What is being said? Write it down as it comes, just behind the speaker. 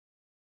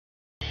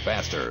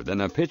Faster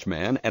than a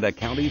pitchman at a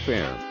county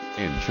fair.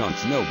 In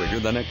chunks no bigger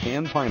than a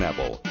canned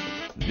pineapple.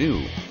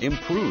 New,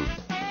 improved,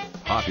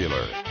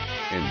 popular.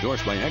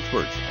 Endorsed by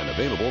experts and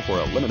available for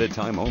a limited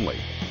time only.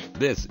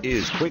 This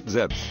is Quick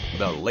Zips,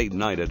 the late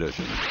night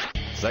edition.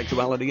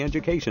 Sexuality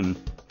education,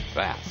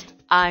 fast.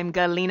 I'm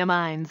Galena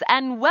Mines,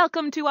 and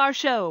welcome to our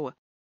show.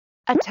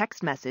 A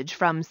text message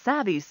from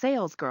Savvy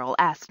Sales Girl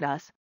asked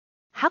us,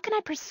 how can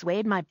I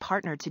persuade my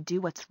partner to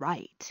do what's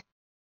right?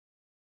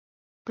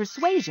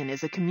 Persuasion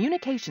is a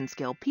communication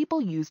skill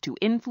people use to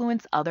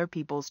influence other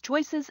people's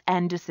choices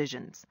and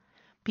decisions.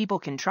 People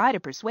can try to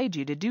persuade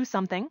you to do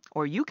something,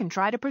 or you can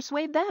try to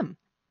persuade them.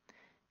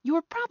 You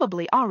are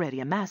probably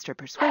already a master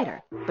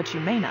persuader, but you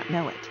may not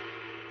know it.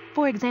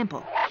 For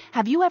example,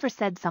 have you ever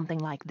said something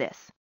like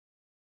this?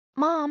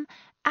 Mom,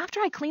 after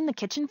I clean the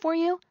kitchen for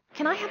you,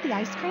 can I have the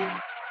ice cream?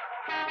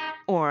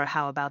 Or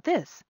how about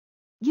this?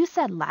 You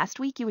said last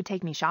week you would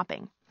take me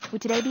shopping.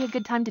 Would today be a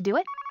good time to do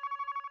it?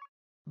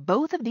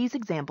 Both of these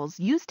examples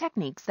use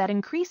techniques that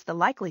increase the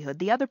likelihood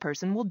the other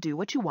person will do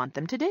what you want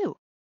them to do.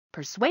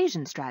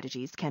 Persuasion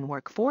strategies can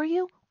work for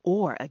you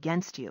or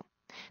against you.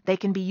 They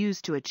can be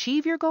used to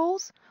achieve your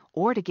goals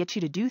or to get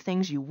you to do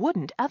things you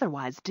wouldn't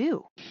otherwise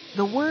do.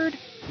 The word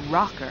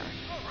rocker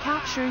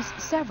captures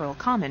several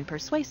common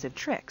persuasive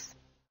tricks.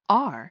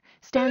 R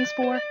stands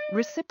for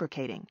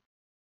reciprocating.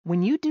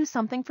 When you do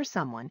something for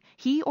someone,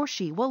 he or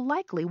she will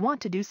likely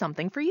want to do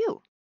something for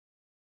you.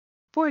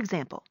 For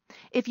example,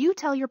 if you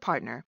tell your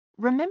partner,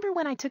 remember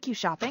when I took you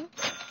shopping?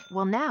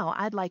 Well, now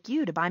I'd like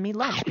you to buy me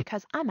lunch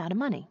because I'm out of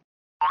money.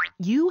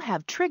 You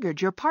have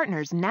triggered your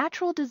partner's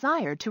natural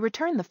desire to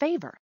return the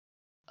favor.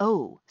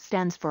 O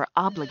stands for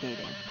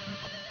obligating.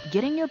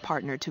 Getting your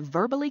partner to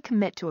verbally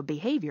commit to a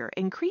behavior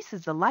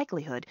increases the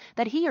likelihood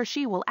that he or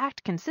she will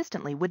act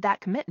consistently with that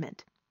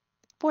commitment.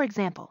 For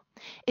example,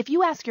 if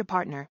you ask your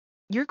partner,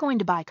 you're going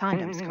to buy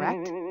condoms,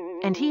 correct?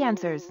 And he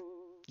answers,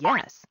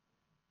 yes.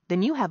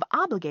 Then you have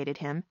obligated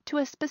him to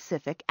a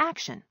specific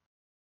action.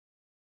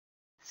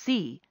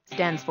 C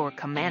stands for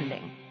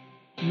commanding.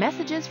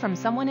 Messages from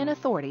someone in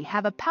authority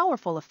have a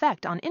powerful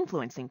effect on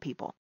influencing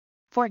people.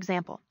 For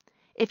example,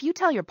 if you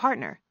tell your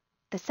partner,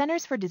 the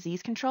Centers for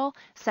Disease Control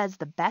says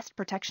the best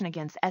protection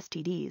against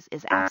STDs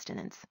is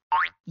abstinence.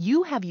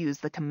 You have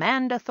used the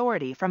command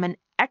authority from an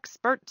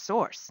expert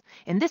source,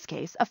 in this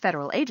case a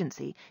federal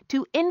agency,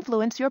 to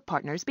influence your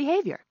partner's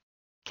behavior.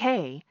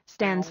 K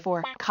stands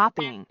for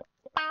copying.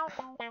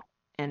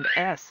 And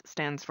S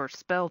stands for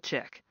spell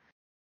check.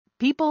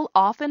 People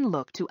often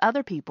look to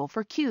other people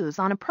for cues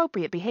on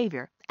appropriate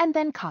behavior and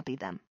then copy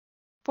them.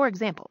 For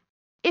example,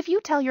 if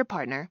you tell your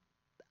partner,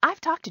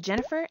 I've talked to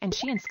Jennifer and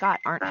she and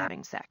Scott aren't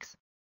having sex.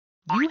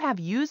 You have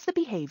used the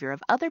behavior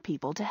of other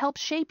people to help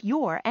shape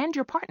your and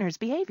your partner's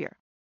behavior.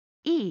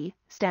 E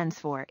stands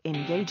for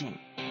engaging.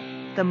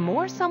 The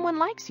more someone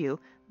likes you,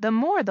 the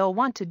more they'll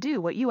want to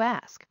do what you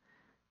ask.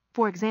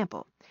 For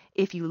example,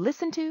 if you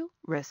listen to,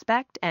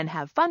 respect, and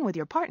have fun with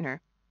your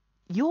partner,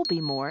 you'll be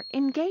more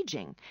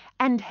engaging,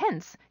 and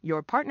hence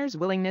your partner's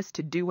willingness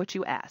to do what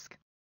you ask.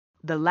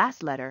 The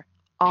last letter,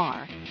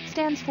 R,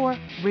 stands for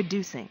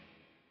reducing.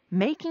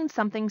 Making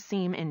something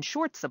seem in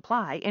short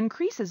supply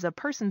increases a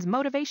person's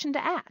motivation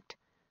to act.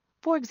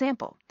 For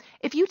example,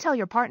 if you tell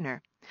your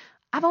partner,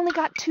 I've only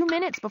got 2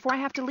 minutes before I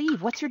have to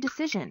leave, what's your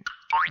decision?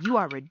 You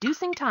are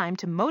reducing time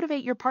to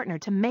motivate your partner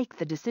to make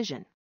the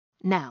decision.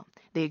 Now,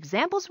 the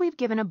examples we've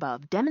given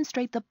above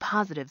demonstrate the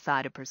positive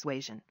side of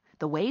persuasion.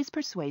 The ways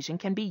persuasion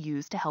can be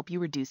used to help you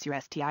reduce your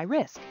STI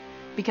risk,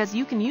 because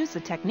you can use the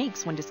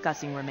techniques when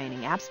discussing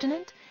remaining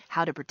abstinent,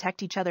 how to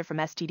protect each other from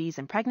STDs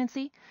and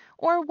pregnancy,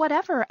 or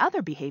whatever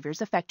other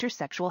behaviors affect your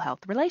sexual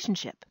health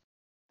relationship.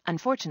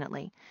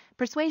 Unfortunately,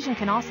 persuasion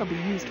can also be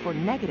used for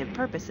negative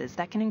purposes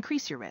that can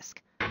increase your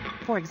risk.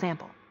 For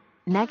example,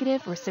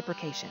 negative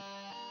reciprocation.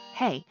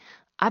 Hey,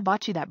 I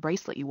bought you that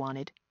bracelet you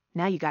wanted.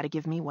 Now you got to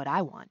give me what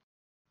I want.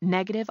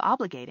 Negative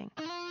obligating.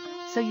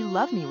 So you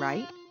love me,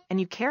 right? And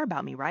you care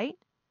about me, right?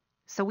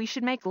 So we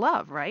should make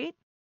love, right?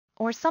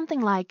 Or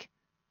something like,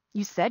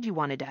 you said you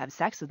wanted to have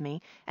sex with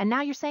me, and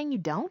now you're saying you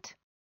don't?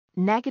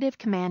 Negative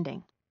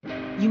commanding.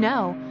 You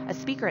know, a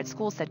speaker at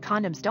school said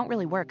condoms don't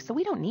really work, so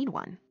we don't need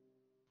one.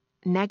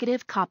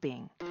 Negative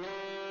copying.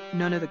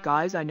 None of the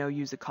guys I know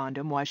use a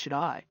condom, why should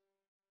I?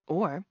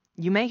 Or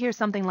you may hear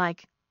something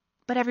like,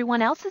 but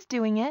everyone else is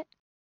doing it.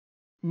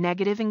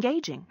 Negative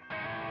engaging.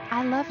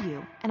 I love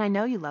you, and I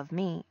know you love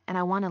me, and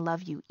I want to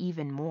love you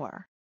even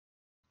more.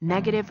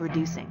 Negative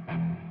reducing.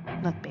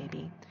 Look,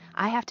 baby,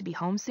 I have to be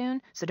home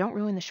soon, so don't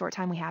ruin the short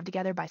time we have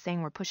together by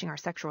saying we're pushing our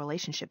sexual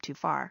relationship too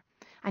far.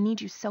 I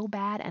need you so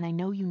bad, and I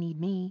know you need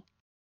me.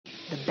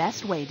 The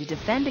best way to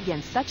defend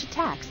against such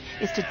attacks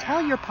is to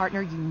tell your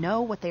partner you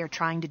know what they are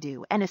trying to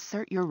do and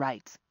assert your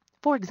rights.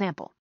 For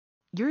example,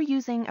 you're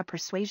using a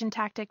persuasion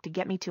tactic to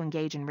get me to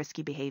engage in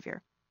risky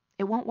behavior.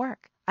 It won't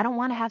work. I don't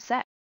want to have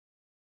sex.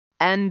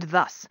 And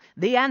thus,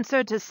 the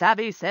answer to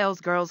Savvy Sales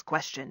Girl's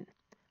question.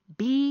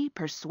 Be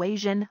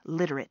persuasion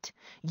literate.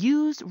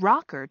 Use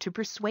rocker to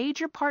persuade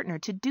your partner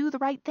to do the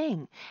right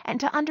thing and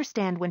to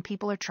understand when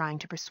people are trying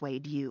to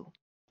persuade you.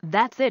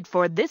 That's it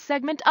for this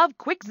segment of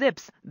Quick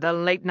Zips, the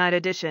late night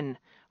edition.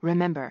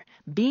 Remember,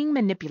 being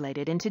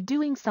manipulated into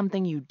doing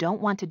something you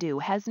don't want to do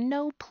has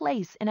no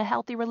place in a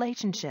healthy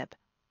relationship.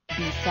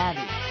 Be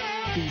savvy.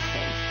 Be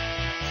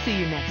safe. See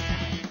you next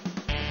time.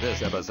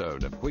 This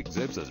episode of Quick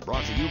Zips is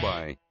brought to you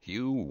by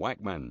Hugh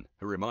Wackman,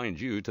 who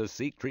reminds you to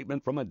seek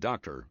treatment from a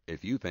doctor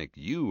if you think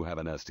you have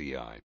an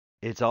STI.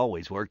 It's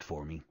always worked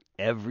for me,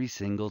 every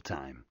single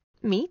time.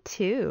 Me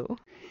too.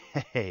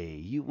 Hey,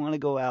 you want to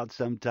go out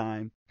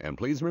sometime? And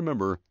please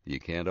remember, you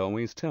can't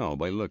always tell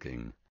by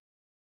looking.